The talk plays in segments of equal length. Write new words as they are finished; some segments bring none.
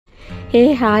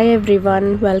Hey, hi everyone,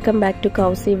 welcome back to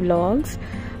Kousy vlogs.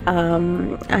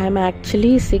 I am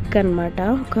actually sick anamata.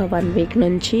 Oka 1 week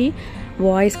nunchi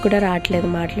voice kuda raatledu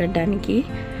maatladaniki.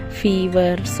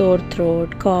 Fever, sore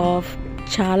throat, cough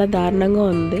chaala darananga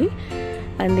undi.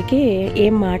 Andike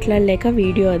em maatladaleka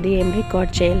video adi em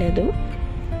record cheyaledu.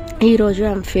 Ee roju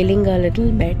I am feeling a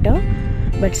little better,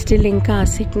 but still inka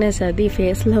sickness adi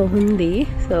face lo undi.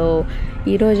 So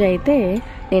ee roju aithe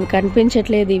నేను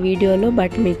కనిపించట్లేదు ఈ వీడియోలో,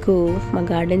 but మీకు మా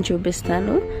garden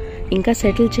చూపిస్తాను. ఇంకా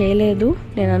settle చేయలేదు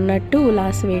నేను అన్నట్టు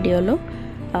లాస్ట్ వీడియోలో.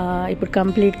 ఇప్పుడు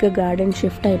కంప్లీట్గా గార్డెన్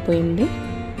షిఫ్ట్ అయిపోయింది.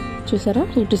 చూసారా,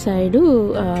 ఇటు సైడు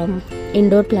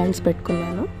ఇండోర్ ప్లాంట్స్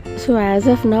పెట్టుకున్నాను. సో యాజ్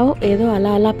ఆఫ్ నౌ ఏదో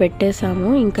అలా అలా పెట్టేశాము.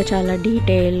 ఇంకా చాలా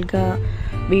డీటెయిల్గా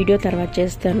వీడియో తర్వాత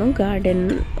చేస్తాను గార్డెన్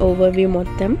ఓవర్వ్యూ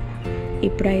మొత్తం.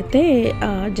 ఇప్పుడైతే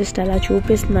జస్ట్ అలా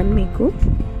చూపిస్తున్నాను మీకు.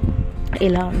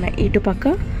 ఇలా ఉన్నాయి ఇటుపక్క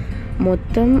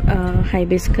మొత్తం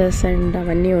హైబిస్కస్ అండ్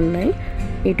అవన్నీ ఉన్నాయి.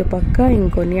 ఇటు పక్క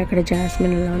ఇంకొన్ని అక్కడ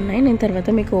జాస్మిన్లో ఉన్నాయి. నేను తర్వాత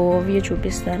మీకు ఓవర్వ్యూ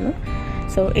చూపిస్తాను.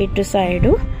 సో ఇటు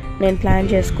సైడు నేను ప్లాన్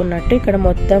చేసుకున్నట్టు ఇక్కడ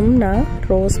మొత్తం నా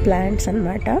రోజ్ ప్లాంట్స్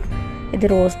అన్నమాట. ఇది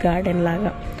రోజ్ గార్డెన్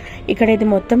లాగా. ఇక్కడ ఇది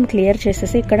మొత్తం క్లియర్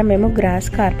చేసేసి ఇక్కడ మేము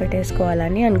గ్రాస్ కార్పెట్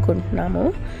వేసుకోవాలని అనుకుంటున్నాము.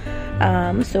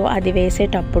 సో అది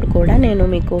వేసేటప్పుడు కూడా నేను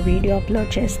మీకు వీడియో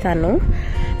అప్లోడ్ చేస్తాను.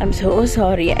 I'm so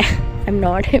sorry, I'm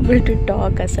not able to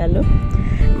talk అసలు.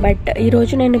 బట్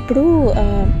ఈరోజు నేను ఇప్పుడు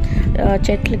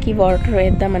చెట్లకి వాటర్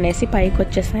వేద్దామనేసి పైకి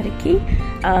వచ్చేసరికి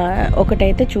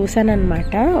ఒకటైతే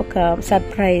చూసానన్నమాట, ఒక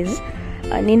సర్ప్రైజ్.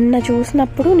 నిన్న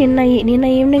చూసినప్పుడు నిన్న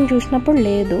ఈవినింగ్ చూసినప్పుడు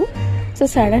లేదు. సో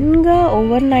సడన్గా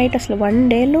ఓవర్ నైట్ అసలు 1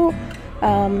 డేలో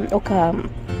ఒక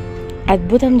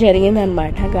అద్భుతం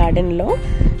జరిగిందనమాట గార్డెన్లో.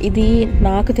 ఇది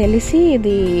నాకు తెలిసి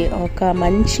ఇది ఒక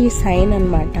మంచి సైన్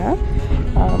అనమాట.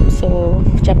 సో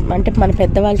అంటే మన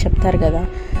పెద్దవాళ్ళు చెప్తారు కదా,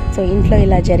 సో ఇంట్లో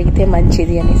ఇలా జరిగితే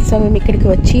మంచిది అని. సో మేము ఇక్కడికి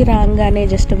వచ్చి రాగానే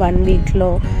జస్ట్ 1 వీక్లో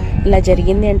ఇలా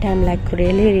జరిగింది అంటే ఐఎమ్ లైక్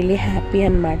రియలీ హ్యాపీ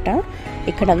అనమాట.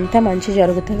 ఇక్కడంతా మంచి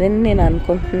జరుగుతుందని నేను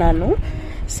అనుకుంటున్నాను.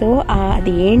 సో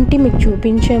అది ఏంటి మీకు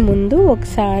చూపించే ముందు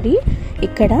ఒకసారి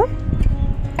ఇక్కడ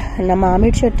నా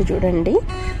మామిడి చెట్టు చూడండి.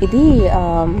 ఇది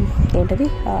ఏంటది,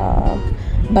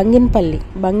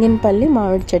 బంగినపల్లి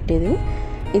మామిడి చెట్టు.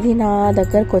 ఇది నా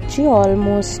దగ్గరకు వచ్చి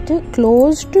ఆల్మోస్ట్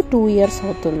క్లోజ్ టు 2 years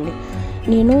అవుతుంది.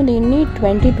 నేను దీన్ని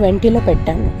 2020లో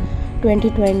పెట్టాను.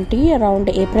 2020 అరౌండ్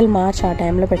April, March ఆ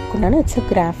టైంలో పెట్టుకున్నాను. ఇట్స్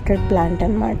గ్రాఫ్టెడ్ ప్లాంట్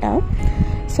అనమాట.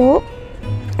 సో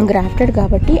గ్రాఫ్టెడ్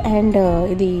కాబట్టి అండ్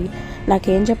ఇది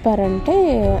నాకేం చెప్పారంటే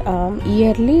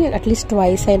ఇయర్లీ అట్లీస్ట్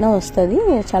ట్వైస్ అయినా వస్తుంది,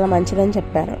 చాలా మంచిదని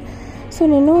చెప్పారు. సో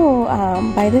నేను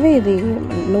బై ద వే ఇది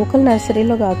లోకల్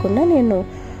నర్సరీలో కాకుండా నేను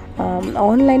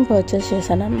ఆన్లైన్ పర్చేస్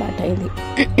చేశాను అనమాట. ఇది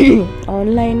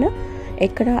ఆన్లైన్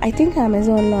ఎక్కడ ఐ థింక్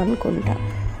అమెజాన్లో అనుకుంటా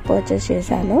పర్చేస్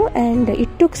చేశాను. And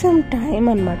it took some time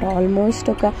అనమాట, ఆల్మోస్ట్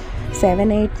ఒక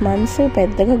 7-8 months.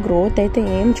 పెద్దగా గ్రోత్ అయితే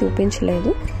ఏం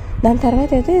చూపించలేదు. దాని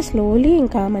తర్వాత అయితే స్లోలీ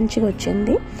ఇంకా మంచిగా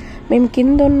వచ్చింది. మేము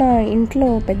కింద ఉన్న ఇంట్లో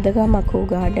పెద్దగా మాకు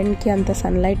గార్డెన్కి అంత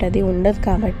సన్లైట్ అది ఉండదు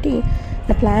కాబట్టి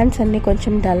నా ప్లాంట్స్ అన్నీ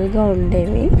కొంచెం డల్గా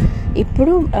ఉండేవి.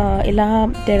 ఇప్పుడు ఇలా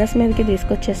టెర్రస్ మీదకి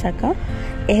తీసుకొచ్చేసాక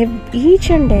ఈచ్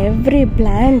అండ్ ఎవ్రీ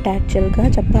ప్లాంట్ యాక్చువల్గా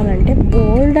చెప్పాలంటే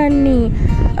బోల్డ్ అన్ని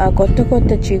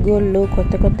కొత్త చిగుళ్ళు,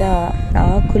 కొత్త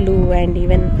ఆకులు అండ్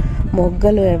ఈవెన్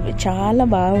మొగ్గలు చాలా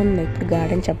బాగుంది ఇప్పుడు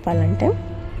గార్డెన్ చెప్పాలంటే.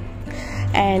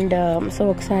 అండ్ సో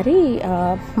ఒకసారి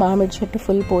మామిడి చెట్టు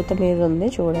ఫుల్ పూత మీద ఉంది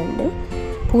చూడండి.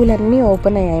 పూలన్నీ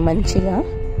ఓపెన్ అయ్యాయి మంచిగా.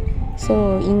 సో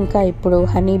ఇంకా ఇప్పుడు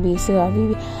హనీ బీస్ అవి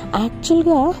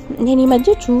యాక్చువల్గా నేను ఈ మధ్య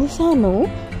చూసాను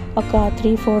ఒక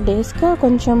 3-4 daysగా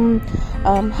కొంచెం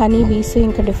హనీ బీస్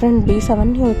ఇంకా డిఫరెంట్ బీస్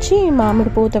అవన్నీ వచ్చి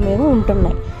మామిడి పూత మీద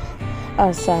ఉంటున్నాయి.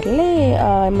 సర్లే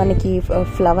మనకి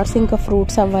ఫ్లవర్స్ ఇంకా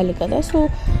ఫ్రూట్స్ అవ్వాలి కదా, సో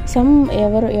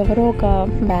ఎవరో ఒక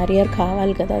బ్యారియర్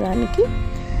కావాలి కదా దానికి.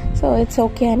 సో ఇట్స్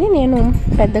ఓకే అని నేను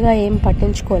పెద్దగా ఏం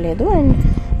పట్టించుకోలేదు. అండ్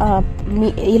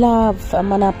ఇలా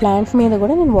మన ప్లాంట్ మీద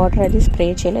కూడా నేను వాటర్ అది స్ప్రే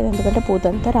చేయలేదు, ఎందుకంటే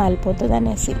పూతంతా రాలిపోతుంది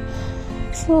అనేసి.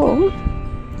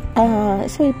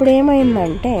 సో ఇప్పుడు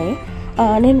ఏమైందంటే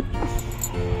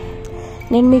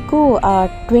నేను మీకు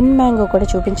ట్విన్ మ్యాంగో కూడా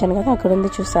చూపించాను కదా, అక్కడ ఉంది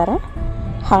చూసారా,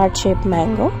 హార్ట్ షేప్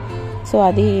మ్యాంగో. సో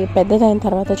అది పెద్దదైన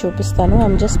తర్వాత చూపిస్తాను.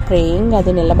 ఐఎమ్ జస్ట్ ప్రేయింగ్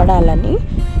అది నిలబడాలని,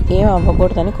 ఏం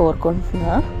అవ్వకూడదని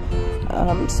కోరుకుంటున్నా.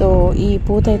 సో ఈ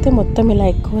పూత అయితే మొత్తం ఇలా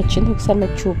ఎక్కువ వచ్చింది. ఒకసారి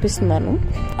మీకు చూపిస్తున్నాను.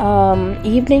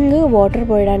 ఈవినింగ్ వాటర్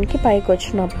పోయడానికి పైకి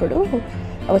వచ్చినప్పుడు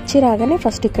వచ్చి రాగానే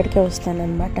ఫస్ట్ ఇక్కడికే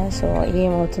వస్తానన్నమాట. సో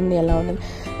ఏమవుతుంది ఎలా ఉంటుంది,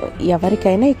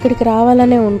 ఎవరికైనా ఇక్కడికి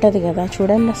రావాలనే ఉంటుంది కదా.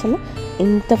 చూడండి అసలు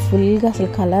ఇంత ఫుల్గా, అసలు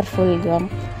కలర్ఫుల్గా,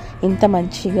 ఇంత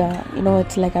మంచిగా,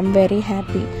 it's like I'm very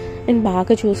happy. నేను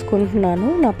బాగా చూసుకుంటున్నాను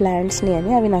నా ప్లాంట్స్ని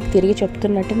అని అవి నాకు తిరిగి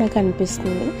చెప్తున్నట్టు నాకు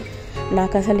అనిపిస్తుంది.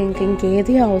 నాకు అసలు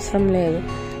ఇంకేది అవసరం లేదు.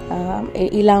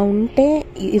 ఇలా ఉంటే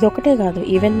ఇదొకటే కాదు,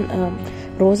 ఈవెన్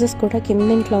రోజెస్ కూడా కింద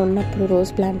ఇంట్లో ఉన్నప్పుడు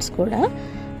రోజ్ ప్లాంట్స్ కూడా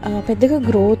పెద్దగా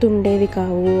గ్రోత్ ఉండేది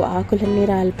కావు, ఆకులన్నీ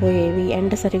రాలిపోయేవి,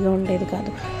 ఎండ సరిగా ఉండేది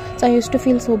కాదు. So I use to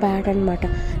feel so bad అనమాట.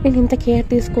 నేను ఇంత కేర్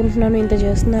తీసుకుంటున్నాను, ఇంత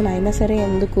చేస్తున్నాను, అయినా సరే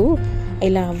ఎందుకు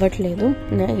ఇలా అవ్వట్లేదు,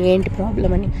 ఏంటి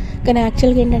ప్రాబ్లం అని. కానీ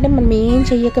యాక్చువల్గా ఏంటంటే మనం ఏం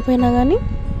చెయ్యకపోయినా కానీ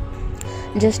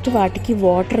జస్ట్ వాటికి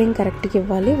వాటరింగ్ కరెక్ట్గా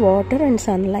ఇవ్వాలి, వాటర్ అండ్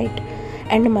సన్లైట్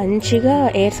అండ్ మంచిగా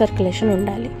ఎయిర్ సర్క్యులేషన్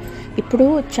ఉండాలి. ఇప్పుడు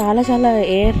చాలా చాలా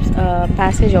ఎయిర్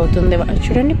ప్యాసేజ్ అవుతుంది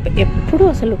చూడండి. ఎప్పుడు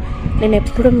అసలు నేను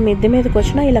ఎప్పుడు మిద్దె మీదకి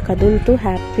వచ్చినా ఇలా కదులుతూ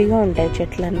హ్యాపీగా ఉంటాయి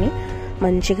చెట్లన్నీ,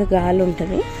 మంచిగా గాలి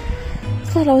ఉంటుంది.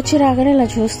 సో అలా వచ్చి రాగానే ఇలా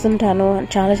చూస్తుంటాను,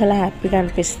 చాలా చాలా హ్యాపీగా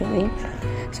అనిపిస్తుంది.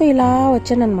 సో ఇలా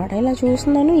వచ్చాను అనమాట. ఇలా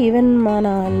చూస్తున్నాను, ఈవెన్ మన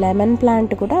లెమన్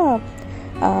ప్లాంట్ కూడా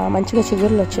మంచిగా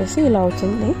చిగుర్లు వచ్చేసి ఇలా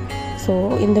అవుతుంది. సో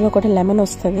ఇందులో కూడా లెమన్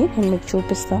వస్తుంది, నేను మీకు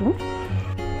చూపిస్తాను.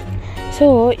 సో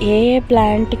ఏ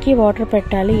ప్లాంట్కి వాటర్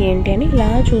పెట్టాలి ఏంటి అని ఇలా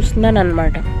చూస్తున్నాను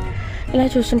అనమాట. ఇలా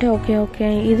చూస్తుంటే ఓకే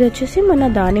ఇది వచ్చేసి మన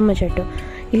దానిమ్మ చెట్టు.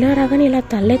 ఇలా రాగానే ఇలా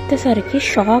తలెత్తేసరికి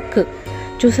షాక్,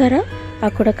 చూసారా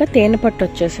అక్కడొక తేనె పట్టు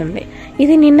వచ్చేసింది.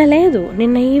 ఇది నిన్న లేదు,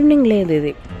 నిన్న ఈవినింగ్ లేదు,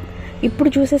 ఇది ఇప్పుడు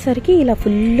చూసేసరికి ఇలా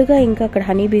ఫుల్గా ఇంకా అక్కడ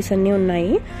హనీ బీస్ అన్నీ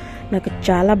ఉన్నాయి. నాకు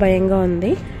చాలా భయంగా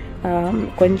ఉంది,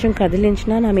 కొంచెం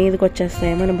కదిలించినా నా మీదకి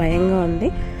వచ్చేస్తాయేమో భయంగా ఉంది.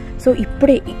 సో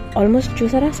ఇప్పుడే ఆల్మోస్ట్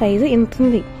చూసారా సైజు ఇంత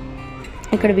ఉంది.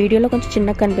 ఇక్కడ వీడియోలో కొంచెం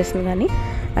చిన్నగా కనిపిస్తుంది కానీ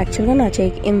యాక్చువల్గా నా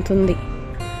చేయికి ఇంత ఉంది.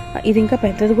 ఇది ఇంకా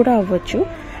పెద్దది కూడా అవ్వచ్చు.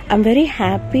 I'm very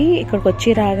happy. ఇక్కడికి వచ్చి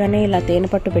రాగానే ఇలా తేనె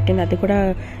పట్టు పెట్టింది, అది కూడా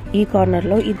ఈ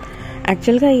కార్నర్లో.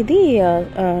 యాక్చువల్గా ఇది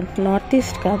నార్త్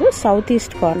ఈస్ట్ కాదు, సౌత్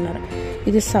ఈస్ట్ కార్నర్.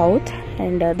 ఇది south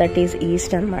and that is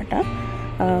east అనమాట.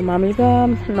 మామూలుగా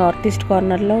నార్త్ ఈస్ట్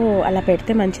కార్నర్లో అలా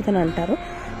పెడితే మంచిదని అంటారు,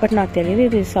 బట్ నాకు తెలియదు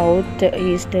ఇది సౌత్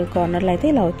ఈస్ట్ కార్నర్లో అయితే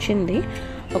ఇలా వచ్చింది.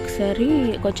 ఒకసారి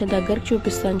కొంచెం దగ్గరకు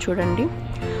చూపిస్తాను చూడండి,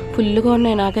 ఫుల్గా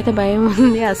ఉన్నాయి. నాకైతే భయం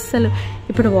ఉంది అస్సలు.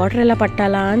 ఇప్పుడు వాటర్ ఎలా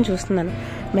పట్టాలా అని చూస్తున్నాను.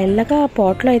 మెల్లగా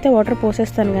పాట్లో అయితే వాటర్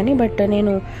పోసేస్తాను కానీ, బట్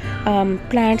నేను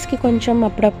ప్లాంట్స్కి కొంచెం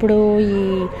అప్పుడప్పుడు ఈ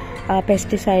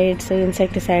పెస్టిసైడ్స్,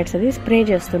 ఇన్సెక్టిసైడ్స్ అది స్ప్రే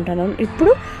చేస్తుంటాను.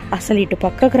 ఇప్పుడు అసలు ఇటు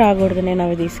పక్కకు రాకూడదు నేను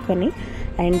అవి తీసుకొని,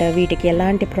 అండ్ వీటికి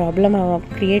ఎలాంటి ప్రాబ్లం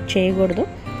క్రియేట్ చేయకూడదు.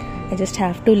 I just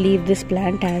have to leave this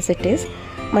plant as it is.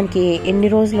 మనకి ఎన్ని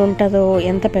రోజులు ఉంటుందో,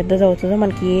 ఎంత పెద్దది అవుతుందో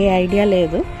మనకి ఏ ఐడియా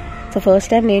లేదు. సో ఫస్ట్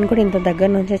టైం నేను కూడా ఇంత దగ్గర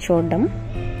నుంచే చూడడం.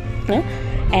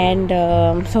 అండ్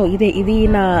సో ఇది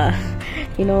నా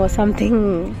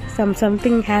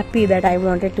something happy that I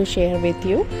wanted to share with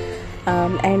you.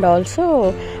 And also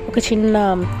ఒక చిన్న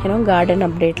గార్డెన్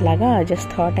అప్డేట్ లాగా just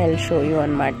thought I will show you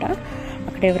అనమాట.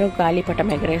 అక్కడ ఎవరో గాలిపటం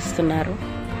ఎగరేస్తున్నారు.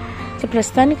 సో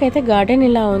ప్రస్తుతానికైతే గార్డెన్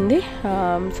ఇలా ఉంది.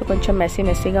 సో కొంచెం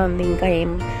మెస్సీగా ఉంది, ఇంకా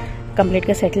ఏం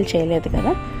కంప్లీట్గా సెటిల్ చేయలేదు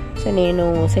కదా. సో నేను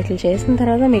సెటిల్ చేసిన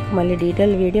తర్వాత మీకు మళ్ళీ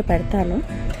డీటెయిల్ వీడియో పెడతాను.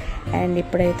 అండ్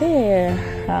ఇప్పుడైతే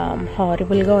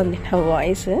హారిబుల్గా ఉంది నా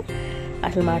వాయిస్,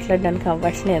 అసలు మాట్లాడడానికి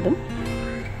అవ్వట్లేదు.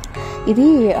 ఇది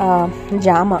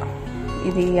జామ.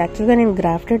 ఇది యాక్చువల్గా నేను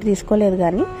గ్రాఫ్టెడ్ తీసుకోలేదు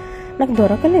కానీ నాకు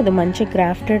దొరకలేదు, మంచి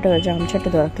గ్రాఫ్టెడ్ జామ చెట్టు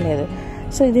దొరకలేదు.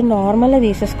 సో ఇది నార్మల్గా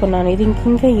తీసేసుకున్నాను. ఇది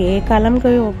ఇంకా ఏ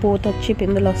కాలంకి పూత వచ్చి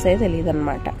పిందులు వస్తాయో తెలియదు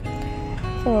అనమాట.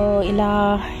 సో ఇలా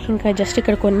ఇంకా జస్ట్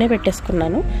ఇక్కడ కొన్నే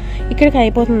పెట్టేసుకున్నాను. ఇక్కడికి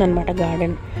అయిపోతుంది అనమాట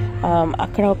గార్డెన్.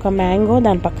 అక్కడ ఒక మ్యాంగో,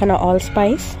 దాని పక్కన ఆల్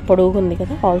స్పైస్ పొడుగు ఉంది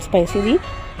కదా, ఆల్ స్పైస్. ఇది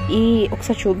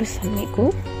ఒకసారి చూపిస్తాను మీకు.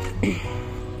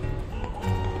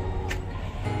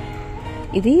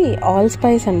 ఇది ఆల్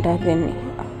స్పైస్ అంటారు దీన్ని,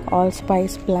 ఆల్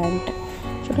స్పైస్ ప్లాంట్.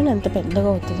 చూడండి ఎంత పెద్దగా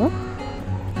అవుతుందో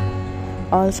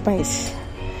ఆల్ స్పైస్.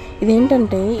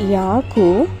 ఇదేంటంటే ఈ ఆకు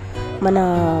మన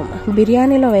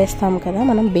బిర్యానీలో వేస్తాం కదా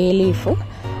మనం, బే లీఫ్,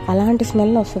 అలాంటి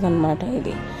స్మెల్ వస్తుంది అనమాట.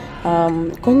 ఇది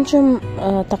కొంచెం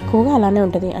తక్కువగా అలానే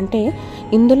ఉంటుంది. అంటే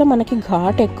ఇందులో మనకి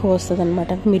ఘాట్ ఎక్కువ వస్తుంది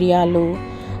అనమాట. మిరియాలు,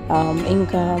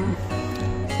 ఇంకా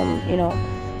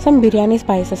సమ్ బిర్యానీ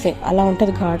స్పైసెస్ అలా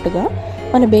ఉంటుంది ఘాటుగా.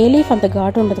 మన బే లీఫ్ అంత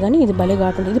ఘాటు ఉంటుంది కానీ ఇది భలే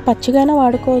ఘాటు ఉంటుంది. ఇది పచ్చిగైనా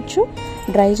వాడుకోవచ్చు,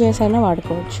 డ్రై చేసైనా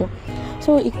వాడుకోవచ్చు.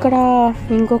 సో ఇక్కడ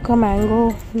ఇంకొక మ్యాంగో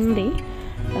ఉంది,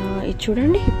 ఇది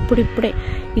చూడండి ఇప్పుడే.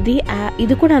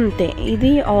 ఇది కూడా అంతే.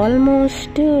 ఇది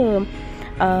ఆల్మోస్ట్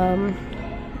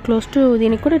క్లోజ్ టు,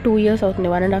 దీనికి కూడా 2 years అవుతుంది,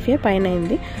 1.5 year పైన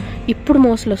అయింది. ఇప్పుడు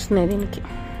మోసలు వస్తున్నాయి దీనికి.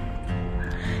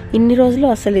 ఇన్ని రోజులు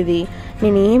అసలు ఇది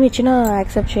నేను ఏమి ఇచ్చినా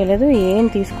యాక్సెప్ట్ చేయలేదు, ఏం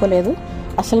తీసుకోలేదు,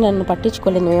 అసలు నన్ను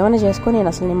పట్టించుకోలేదు. నువ్వు ఏమైనా చేసుకో, నేను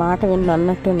అసలు నీ మాట విన్ను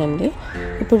అన్నట్టుండింది.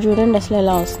 ఇప్పుడు చూడండి అసలు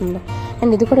ఎలా వస్తుందో.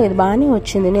 అండ్ ఇది కూడా ఇది బాగానే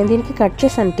వచ్చింది. నేను దీనికి కట్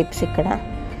చేశాను టిప్స్,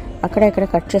 అక్కడ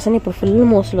కట్ చేశాను. ఇప్పుడు ఫుల్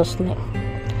మోసలు వస్తున్నాయి.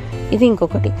 ఇది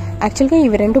ఇంకొకటి. యాక్చువల్గా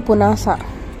ఇవి 2 పునాస,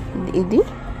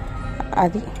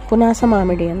 అది పునాస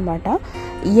మామిడి అనమాట.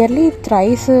 ఇయర్లీ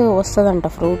థ్రైస్ వస్తుందంట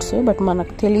ఫ్రూట్స్, బట్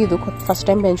మనకు తెలియదు, ఫస్ట్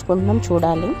టైం పెంచుకుంటున్నాం,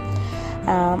 చూడాలి.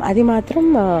 అది మాత్రం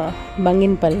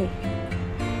బంగినపల్లి.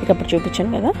 మీకు అప్పుడు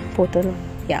చూపించాను కదా పోతుంది.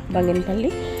 బంగినపల్లి.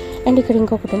 అండ్ ఇక్కడ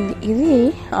ఇంకొకటి ఉంది, ఇది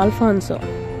ఆల్ఫాన్సో.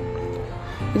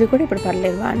 ఇది కూడా ఇప్పుడు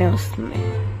పర్లేదు, బాగానే వస్తుంది.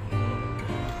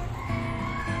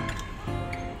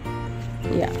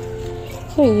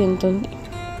 సో ఇది ఎంత ఉంది,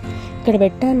 ఇక్కడ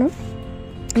పెట్టాను.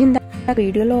 ఇందాక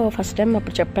వీడియోలో ఫస్ట్ టైం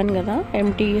అప్పుడు చెప్పాను కదా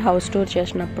ఎంటీ హౌస్ టూర్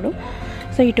చేసినప్పుడు.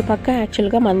 సో ఇటుపక్క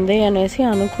యాక్చువల్గా మందే అనేసి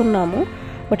అనుకున్నాము,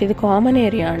 బట్ ఇది కామన్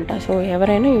ఏరియా అంట. సో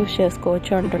ఎవరైనా యూజ్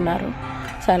చేసుకోవచ్చు అంటున్నారు.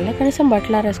 సర్లే కనీసం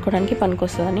బట్టలు ఆరేసుకోవడానికి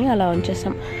పనికొస్తుందని అలా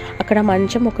ఉంచేసాం. అక్కడ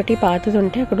మంచం ఒకటి పాతది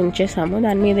ఉంటే అక్కడ ఉంచేసాము,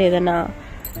 దాని మీద ఏదైనా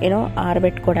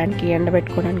ఆరబెట్టుకోవడానికి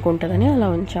ఎండబెట్టుకోవడానికి ఉంటుందని అలా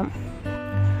ఉంచాం.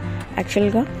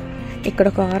 యాక్చువల్గా ఇక్కడ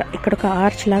ఒక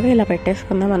ఆర్చ్ లాగా ఇలా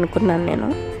పెట్టేసుకుందాం అనుకున్నాను నేను.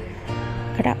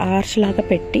 ఇక్కడ ఆర్చ్ లాగా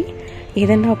పెట్టి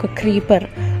ఏదైనా ఒక క్రీపర్,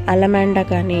 అలమాండా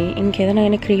కానీ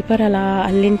ఇంకేదైనా క్రీపర్ అలా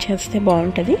అల్లించేస్తే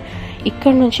బాగుంటుంది.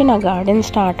 ఇక్కడ నుంచి నా గార్డెన్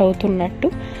స్టార్ట్ అవుతున్నట్టు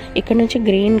ఇక్కడ నుంచి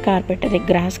గ్రీన్ కార్పెట్, అది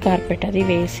గ్రాస్ కార్పెట్ అది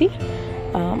వేసి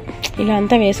ఇలా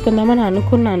అంతా వేసుకుందామని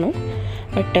అనుకున్నాను.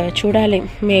 బట్ చూడాలి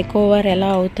మేక్ ఓవర్ ఎలా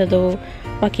అవుతుందో,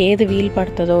 మాకు ఏది వీలు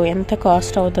పడుతుందో, ఎంత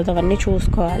కాస్ట్ అవుతుందో అవన్నీ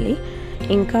చూసుకోవాలి.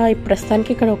 ఇంకా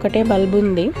ప్రస్తుతానికి ఇక్కడ ఒకటే బల్బు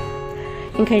ఉంది,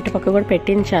 ఇంకా ఇటుపక్క కూడా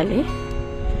పెట్టించాలి.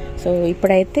 సో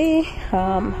ఇప్పుడైతే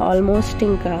ఆల్మోస్ట్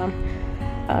ఇంకా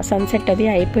సన్సెట్ అది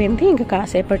అయిపోయింది, ఇంకా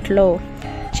కాసేపట్లో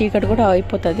చీకటి కూడా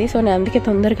అయిపోతుంది. సో నేను అందుకే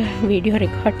తొందరగా వీడియో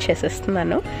రికార్డ్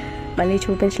చేసేస్తున్నాను, మళ్ళీ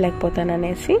చూపించలేకపోతాను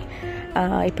అనేసి.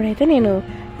 ఇప్పుడైతే నేను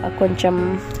కొంచెం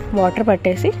వాటర్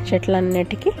పట్టేసి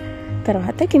చెట్లన్నిటికీ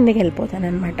తర్వాత కిందకి వెళ్ళిపోతాను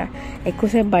అనమాట.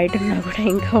 ఎక్కువసేపు బయట ఉన్నా కూడా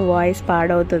ఇంకా వాయిస్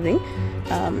పాడవుతుంది.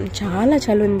 చాలా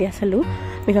చలి ఉంది అసలు.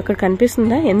 మీకు అక్కడ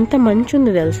కనిపిస్తుందా ఎంత మంచు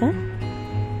ఉంది తెలుసా,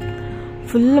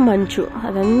 ఫుల్ మంచు,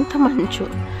 అదంతా మంచు,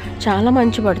 చాలా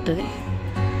మంచు పడుతుంది.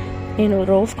 నేను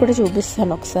రోజ్ కూడా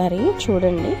చూపిస్తాను ఒకసారి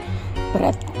చూడండి.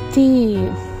 ప్రతి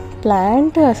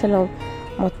ప్లాంట్ అసలు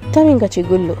మొత్తం ఇంకా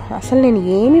చిగుళ్ళు. అసలు నేను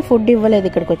ఏమీ ఫుడ్ ఇవ్వలేదు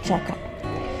ఇక్కడికి వచ్చాక.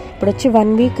 ఇప్పుడు వచ్చి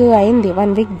 1 వీక్ అయింది,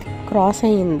 1 వీక్ క్రాస్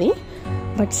అయ్యింది.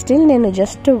 బట్ స్టిల్ నేను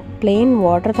జస్ట్ ప్లెయిన్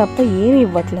వాటర్ తప్ప ఏమి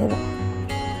ఇవ్వట్లేదు,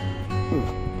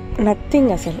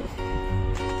 నథింగ్. అసలు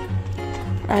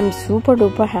ఐఎమ్ సూపర్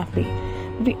డూపర్ హ్యాపీ.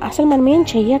 అసలు మనం ఏం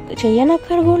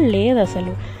చెయ్యనక్కడ కూడా లేదు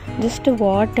అసలు. జస్ట్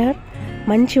వాటర్,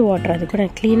 మంచి వాటర్, అది కూడా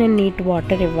క్లీన్ అండ్ నీట్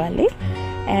వాటర్ ఇవ్వాలి.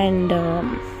 అండ్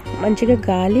మంచిగా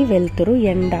గాలి, వెలుతురు,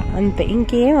 ఎండ, అంతే,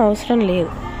 ఇంకేం అవసరం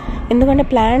లేదు. ఎందుకంటే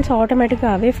ప్లాంట్స్ ఆటోమేటిక్గా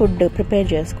అవే ఫుడ్ ప్రిపేర్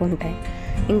చేసుకుంటాయి.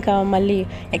 ఇంకా మళ్ళీ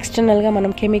ఎక్స్టర్నల్గా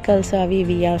మనం కెమికల్స్ అవి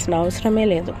ఇవి ఇవ్వాల్సిన అవసరమే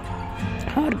లేదు.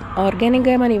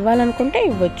 ఆర్గానిక్గా ఏమైనా ఇవ్వాలనుకుంటే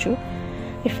ఇవ్వచ్చు,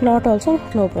 if not also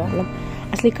no problem.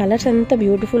 అసలు ఈ కలర్స్ ఎంత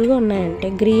బ్యూటిఫుల్గా ఉన్నాయంటే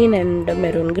green and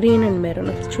maroon, green and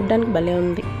maroon, చూడ్డానికి భలే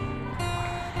ఉంది.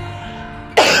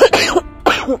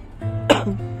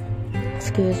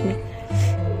 Excuse me.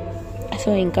 సో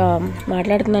ఇంకా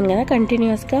మాట్లాడుతున్నాను కదా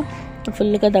కంటిన్యూస్గా,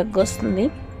 ఫుల్గా దగ్గు వస్తుంది.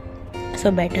 సో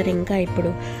బెటర్ ఇంకా ఇప్పుడు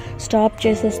స్టాప్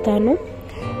చేసేస్తాను.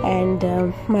 అండ్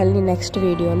మళ్ళీ నెక్స్ట్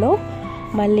వీడియోలో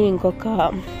మళ్ళీ ఇంకొక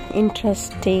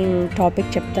ఇంట్రెస్టింగ్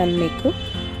టాపిక్ చెప్తాను మీకు,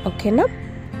 ఓకేనా?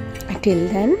 Till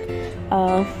then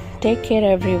take care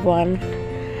everyone,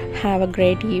 have a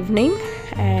great evening,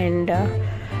 and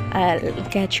I'll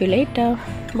catch you later.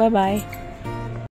 Bye bye.